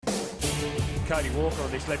Cody Walker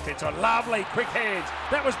on this left-hand side. Lovely, quick hands.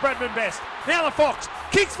 That was Bradman Best. Now the Fox.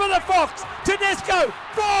 Kicks for the Fox. Tedesco.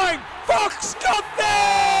 Flying. Fox got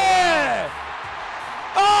there!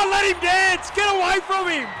 Oh, let him dance. Get away from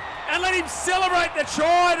him. And let him celebrate the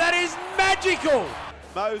try. That is magical.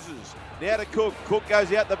 Moses. Now to Cook. Cook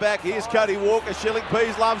goes out the back. Here's Cody Walker. Shilling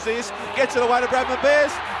Pease loves this. Gets it away to Bradman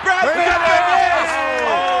Best. Bradman Best!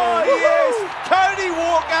 Oh, yes! Cody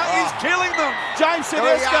Walker is killing them. James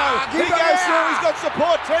Tedesco. He goes through. He's got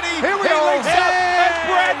support. Teddy. Here we he go. links up. And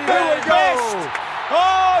Bradman Best.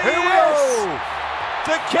 Oh, Here yes! we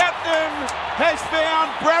go. The captain has found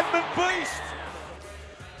Bradman Beast.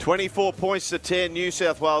 24 points to 10. New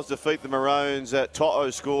South Wales defeat the Maroons. To'o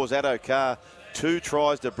scores. Addo Carr 2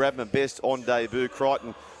 tries to Bradman Best on debut.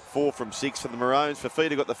 Crichton 4 from 6 for the Maroons.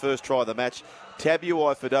 Fafita got the first try of the match.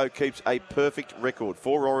 Tabuai Fidow keeps a perfect record.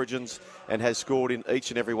 4 origins and has scored in each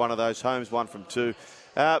and every one of those homes. 1 from 2.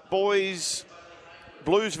 Boys,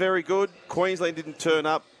 Blues very good. Queensland didn't turn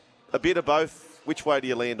up. A bit of both. Which way do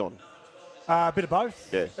you land on? A bit of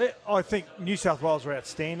both. Yeah. I think New South Wales were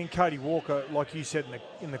outstanding. Cody Walker, like you said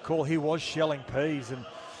in the call, he was shelling peas, and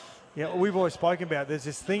we've always spoken about. There's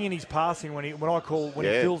this thing in his passing when he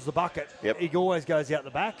fills the bucket, he always goes out the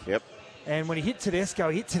back. Yep. And when he hit Tedesco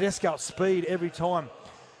at speed every time.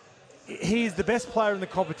 He is the best player in the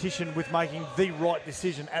competition with making the right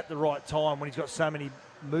decision at the right time when he's got so many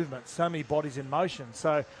movements, so many bodies in motion.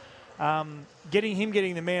 So getting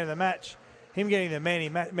the man of the match. Him getting the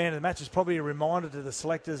man of the match is probably a reminder to the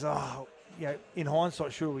selectors, in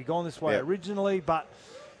hindsight, should we gone this way originally, but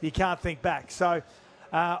you can't think back. So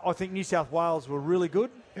I think New South Wales were really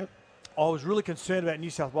good. Yep. I was really concerned about New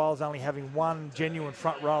South Wales only having one genuine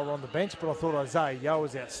front rower on the bench, but I thought Isaiah Yeo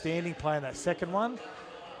was outstanding playing that second one.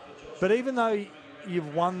 But even though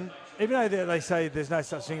you've won, even though they say there's no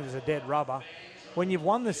such thing as a dead rubber, when you've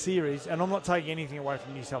won the series, and I'm not taking anything away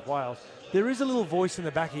from New South Wales, there is a little voice in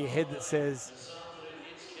the back of your head that says,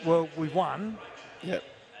 well, we've won. Yep.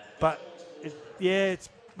 But,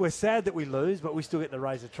 we're sad that we lose, but we still get the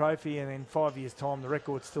Razor Trophy, and in 5 years' time, the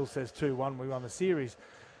record still says 2-1, we won the series.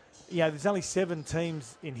 There's only 7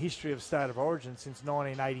 teams in history of State of Origin since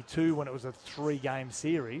 1982 when it was a 3-game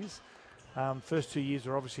series. First 2 years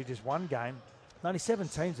were obviously just 1 game. Only 7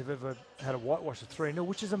 teams have ever had a whitewash of 3-0,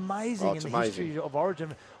 which is amazing history of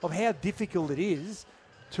Origin, of how difficult it is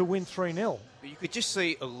to win 3-0. You could just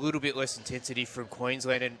see a little bit less intensity from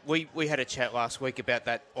Queensland, and we had a chat last week about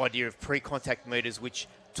that idea of pre-contact meters, which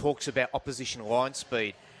talks about opposition line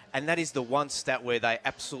speed, and that is the one stat where they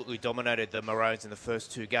absolutely dominated the Maroons in the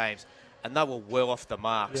first 2 games, and they were well off the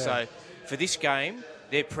mark. Yeah. So for this game,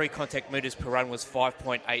 their pre-contact meters per run was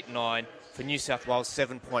 5.89, for New South Wales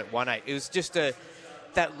 7.18. It was just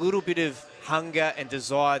that little bit of hunger and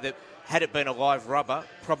desire that, had it been a live rubber,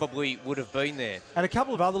 probably would have been there. And a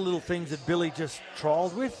couple of other little things that Billy just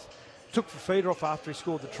trialled with. Took Fafita off after he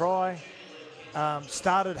scored the try.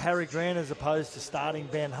 Started Harry Grant as opposed to starting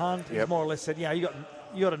Ben Hunt. He more or less said, you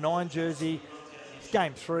got a 9 jersey, it's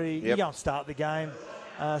game 3, you go and start the game.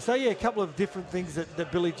 A couple of different things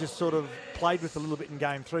that Billy just sort of played with a little bit in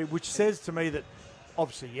game 3, which says to me that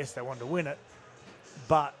obviously, yes, they wanted to win it,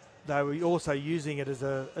 but they were also using it as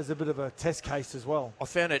a bit of a test case as well. I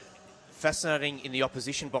found it fascinating in the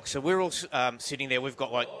opposition box. So we're all sitting there. We've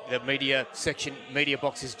got the media section. Media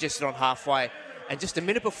box is just on halfway. And just a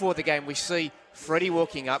minute before the game, we see Freddie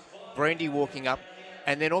walking up, Brandy walking up,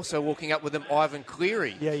 and then also walking up with them, Ivan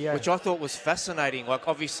Cleary, which I thought was fascinating.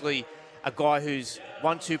 Obviously, a guy who's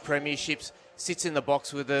won 2 premierships, sits in the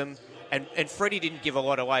box with them. And Freddie didn't give a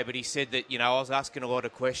lot away, but he said that, I was asking a lot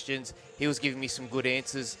of questions. He was giving me some good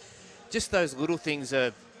answers. Just those little things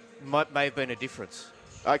may have been a difference.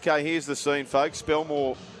 Okay, here's the scene, folks.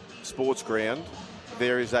 Belmore Sports Ground.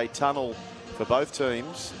 There is a tunnel for both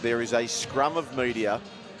teams. There is a scrum of media,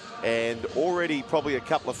 and already probably a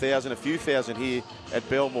few thousand here at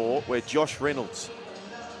Belmore, where Josh Reynolds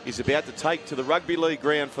is about to take to the rugby league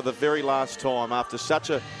ground for the very last time after such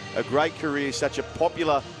a great career, such a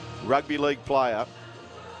popular rugby league player.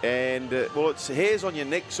 And, it's hairs on your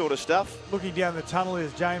neck sort of stuff. Looking down the tunnel,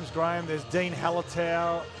 there's James Graham, there's Dean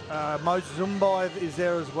Hallertau, Moses Zumbai is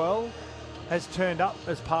there as well, has turned up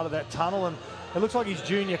as part of that tunnel, and it looks like his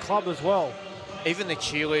junior club as well. Even the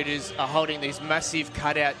cheerleaders are holding these massive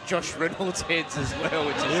cutout Josh Reynolds heads as well,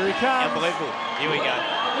 which is unbelievable. Here we go.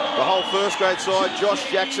 The whole first grade side,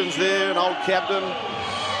 Josh Jackson's there, an old captain.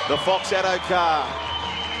 The Fox Addo Carr.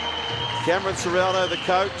 Cameron Serrano, the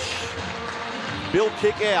coach. Bill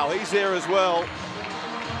Kickow, he's there as well.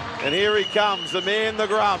 And here he comes, the man, the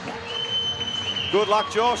grub. Good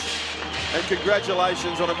luck, Josh, and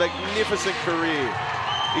congratulations on a magnificent career.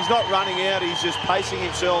 He's not running out. He's just pacing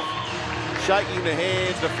himself, shaking the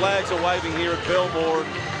hands. The flags are waving here at Belmore.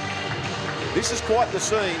 This is quite the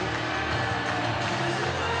scene.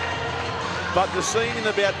 But the scene in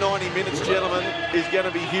about 90 minutes, gentlemen, is going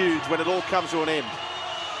to be huge when it all comes to an end.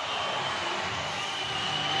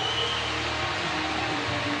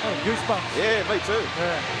 Oh, goosebumps. Yeah, me too.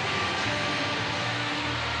 Yeah.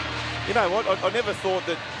 You know what? I never thought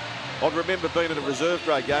that I'd remember being at a reserve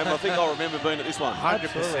grade game. I think I'll remember being at this one. 100%.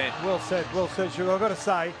 Absolutely. Well said, Sugar. I've got to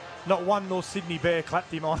say, not one North Sydney Bear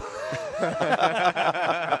clapped him on.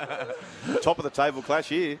 Top of the table clash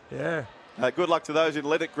here. Yeah. Good luck to those in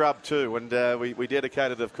Let It Grub too. And we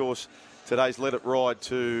dedicated, of course, today's Let It Ride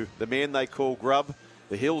to the man they call Grub.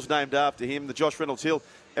 The hill's named after him, the Josh Reynolds Hill.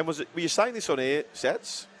 And were you saying this on air,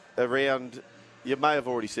 Sats, around... You may have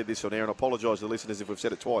already said this on air, and I apologise to the listeners if we've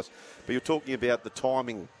said it twice, but you're talking about the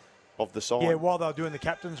timing of the sign. Yeah, while they were doing the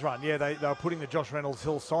captain's run, they were putting the Josh Reynolds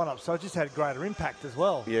Hill sign up, so it just had greater impact as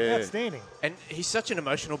well. Yeah. Outstanding. And he's such an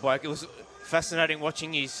emotional bloke. It was fascinating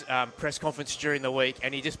watching his press conference during the week,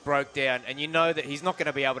 and he just broke down, and you know that he's not going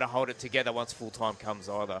to be able to hold it together once full-time comes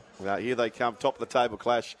either. Now, here they come, top of the table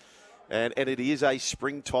clash, and it is a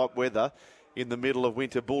spring-type weather. In the middle of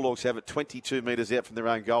winter, Bulldogs have it 22 metres out from their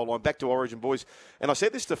own goal line. Back to Origin, boys. And I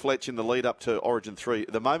said this to Fletch in the lead up to Origin 3.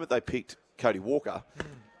 The moment they picked Cody Walker,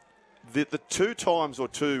 the two times or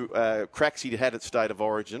two cracks he'd had at State of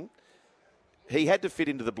Origin, he had to fit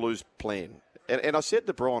into the Blues plan. And I said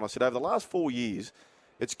to Brian, I said, over the last 4 years,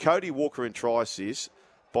 it's Cody Walker in try assists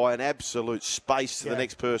by an absolute space to the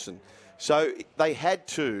next person. So they had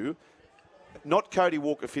to... Not Cody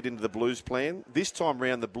Walker fit into the Blues plan. This time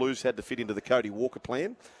round, the Blues had to fit into the Cody Walker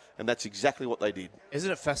plan, and that's exactly what they did.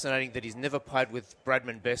 Isn't it fascinating that he's never played with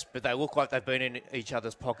Bradman Best, but they look like they've been in each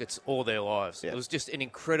other's pockets all their lives? Yeah. It was just an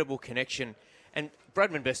incredible connection. And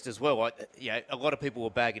Bradman Best as well, a lot of people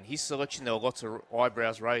were bagging his selection. There were lots of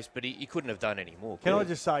eyebrows raised, but he couldn't have done any more. Can I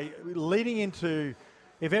just say, leading into,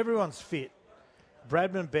 if everyone's fit,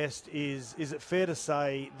 Bradman Best is it fair to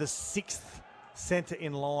say, the sixth centre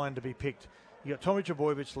in line to be picked? You've got Tommy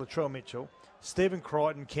Trbojevic, Latrell Mitchell, Stephen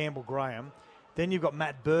Crichton, Campbell Graham. Then you've got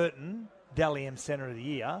Matt Burton, Dally M Centre of the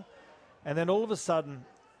Year. And then all of a sudden,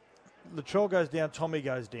 Latrell goes down, Tommy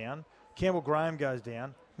goes down, Campbell Graham goes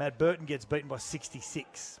down, Matt Burton gets beaten by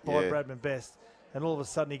 66 by Bradman Best. And all of a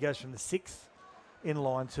sudden he goes from the sixth in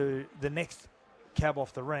line to the next cab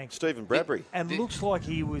off the rank. Stephen Bradbury. And looks like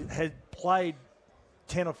he had played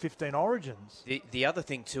 10 or 15 Origins. The other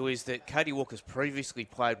thing, too, is that Cody Walker's previously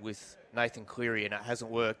played with Nathan Cleary and it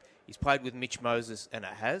hasn't worked. He's played with Mitch Moses and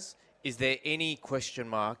it has. Is there any question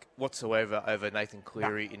mark whatsoever over Nathan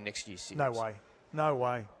Cleary in next year's series? No way. No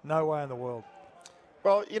way. No way in the world.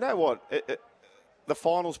 Well, you know what? The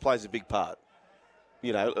finals plays a big part.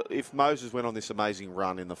 You know, if Moses went on this amazing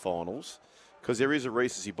run in the finals, because there is a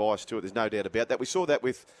recency bias to it, there's no doubt about that. We saw that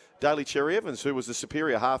with Daly Cherry Evans, who was the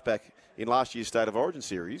superior halfback in last year's State of Origin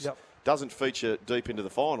series, doesn't feature deep into the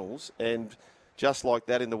finals, and just like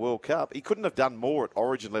that in the World Cup, he couldn't have done more at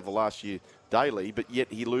Origin level last year, Daly, but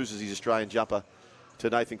yet he loses his Australian jumper to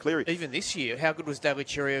Nathan Cleary. Even this year, how good was Daly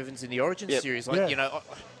Cherry Evans in the Origin series?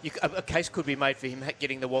 A case could be made for him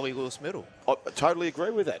getting the Wally Lewis medal. I totally agree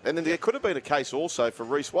with that. And then there could have been a case also for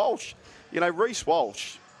Reece Walsh. You know, Reece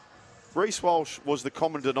Walsh was the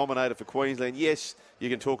common denominator for Queensland. Yes, you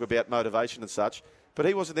can talk about motivation and such, but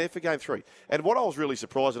he wasn't there for Game 3. And what I was really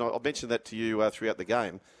surprised, and I mentioned that to you throughout the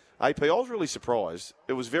game, AP, I was really surprised.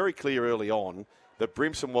 It was very clear early on that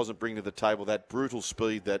Brimson wasn't bringing to the table that brutal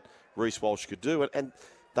speed that Reece Walsh could do. And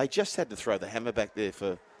they just had to throw the hammer back there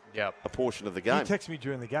for a portion of the game. He texted me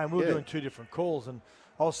during the game. We were doing two different calls, and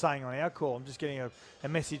I was saying on our call, I'm just getting a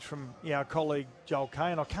message from our colleague Joel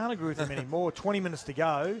Kane. I can't agree with him anymore. 20 minutes to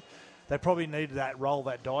go. They probably needed that roll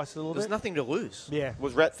that dice a little bit. There's nothing to lose. Yeah.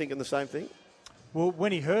 Was Rat thinking the same thing? Well,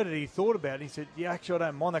 when he heard it, he thought about it. He said, yeah, actually, I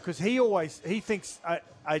don't mind that, because he thinks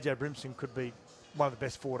AJ Brimson could be one of the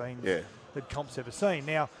best 14s that Comp's ever seen.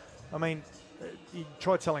 Now, I mean, you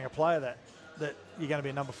try telling a player that you're going to be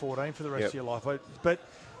a number 14 for the rest of your life. But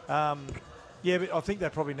I think they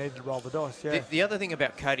probably needed to roll the dice, The other thing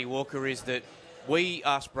about Cody Walker is that we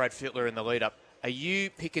asked Brad Fittler in the lead-up, are you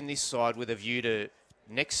picking this side with a view to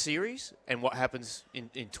next series and what happens in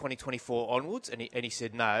 2024 onwards? And he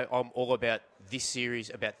said, no, I'm all about this series,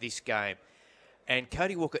 about this game. And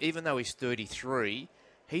Cody Walker, even though he's 33,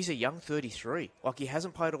 he's a young 33. Like, he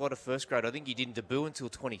hasn't played a lot of first grade. I think he didn't debut until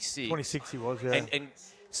 26. 26 he was, yeah. And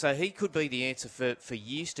so he could be the answer for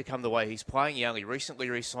years to come the way he's playing. He only recently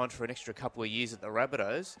re-signed for an extra couple of years at the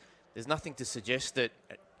Rabbitohs. There's nothing to suggest that,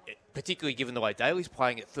 particularly given the way Daly's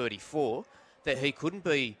playing at 34, that he couldn't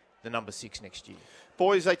be the number 6 next year.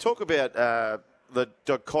 Boys, they talk about the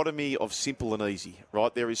dichotomy of simple and easy,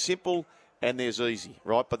 right? There is simple and there's easy,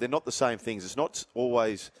 right? But they're not the same things. It's not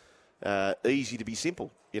always easy to be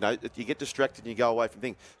simple. You know, you get distracted and you go away from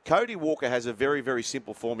things. Cody Walker has a very, very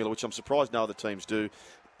simple formula, which I'm surprised no other teams do.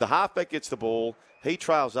 The halfback gets the ball, he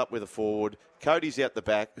trails up with a forward, Cody's out the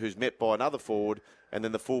back, who's met by another forward, and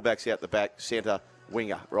then the fullback's out the back, centre,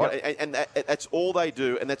 winger, right? Yep. And that's all they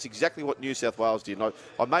do, and that's exactly what New South Wales did. And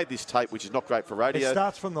I made this tape, which is not great for radio. It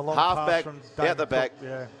starts from the long halfback, pass from out the back,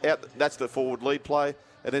 yeah. That's the forward lead play.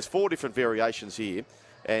 And there's 4 different variations here,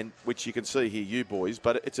 and which you can see here, you boys.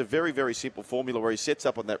 But it's a very, very simple formula where he sets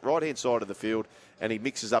up on that right-hand side of the field and he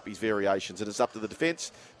mixes up his variations. And it's up to the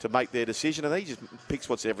defence to make their decision, and he just picks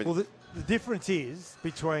what's everything. Well, the difference is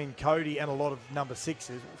between Cody and a lot of number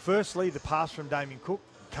 6s. Firstly, the pass from Damien Cook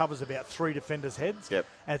covers about 3 defenders' heads, and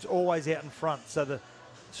it's always out in front. So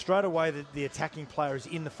straight away the attacking player is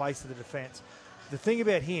in the face of the defence. The thing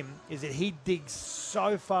about him is that he digs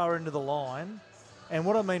so far into the line. And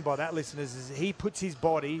what I mean by that, listeners, is he puts his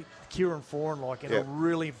body, Kieran Foran, in a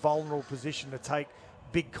really vulnerable position to take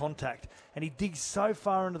big contact. And he digs so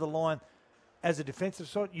far into the line. As a defensive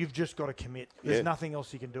side, you've just got to commit. There's nothing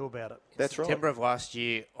else you can do about it. That's right. September of last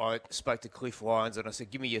year, I spoke to Cliff Lyons and I said,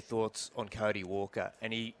 give me your thoughts on Cody Walker.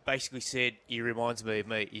 And he basically said, he reminds me of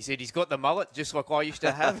me. He said, he's got the mullet just like I used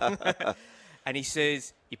to have. And he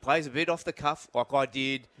says, he plays a bit off the cuff like I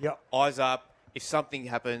did. Yep. Eyes up. If something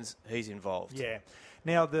happens, he's involved. Yeah.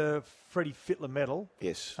 Now, the Freddie Fittler medal,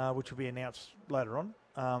 yes, which will be announced later on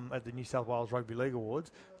at the New South Wales Rugby League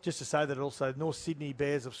Awards, just to say that also North Sydney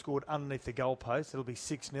Bears have scored underneath the goalpost. It'll be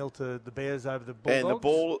 6-0 to the Bears over the Bulldogs. And the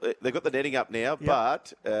ball, they've got the netting up now,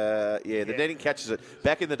 but, the netting catches it.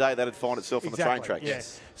 Back in the day, that'd find itself on the train tracks.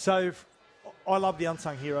 Yes. So I love the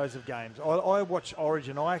unsung heroes of games. I watch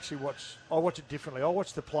Origin. I watch it differently. I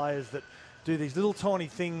watch the players that do these little tiny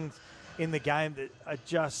things in the game that are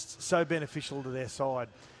just so beneficial to their side.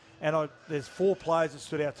 And there's 4 players that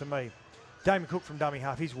stood out to me. Damien Cook from dummy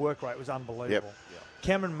half, his work rate was unbelievable. Yep.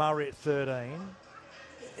 Cameron Murray at 13,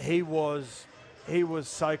 he was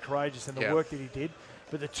so courageous in the work that he did.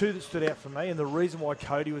 But the 2 that stood out for me, and the reason why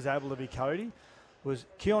Cody was able to be Cody, was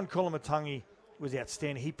Keon Koloamatangi was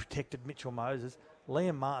outstanding. He protected Mitchell Moses.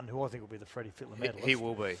 Liam Martin, who I think will be the Freddie Fittler medalist. He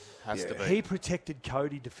will be. Has to be. He protected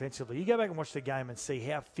Cody defensively. You go back and watch the game and see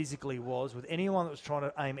how physically he was with anyone that was trying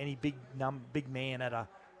to aim any big man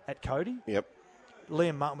at Cody. Yep.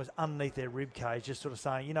 Liam Martin was underneath their rib cage, just sort of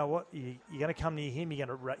saying, you know what, you're going to come near him, you're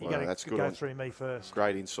going to go through me first.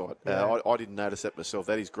 Great insight. Yeah. I didn't notice that myself.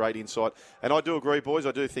 That is great insight. And I do agree, boys.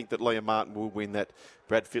 I do think that Liam Martin will win that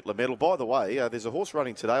Brad Fittler medal. By the way, there's a horse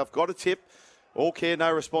running today. I've got a tip. All care, no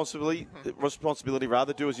responsibility.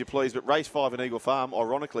 Rather, do as you please. But race 5 in Eagle Farm,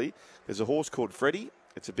 ironically, there's a horse called Freddie.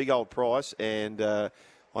 It's a big old price, and I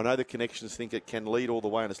know the connections think it can lead all the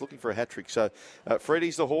way, and it's looking for a hat-trick. So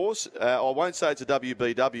Freddie's the horse. I won't say it's a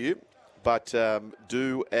WBW, but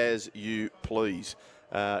do as you please.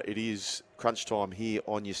 It is crunch time here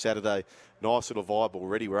on your Saturday. Nice little vibe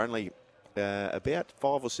already. We're only about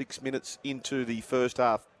 5 or 6 minutes into the first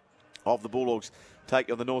half of the Bulldogs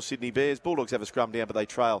take on the North Sydney Bears. Bulldogs have a scrum down, but they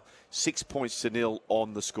trail 6 points to 0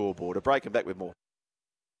 on the scoreboard. A break and back with more.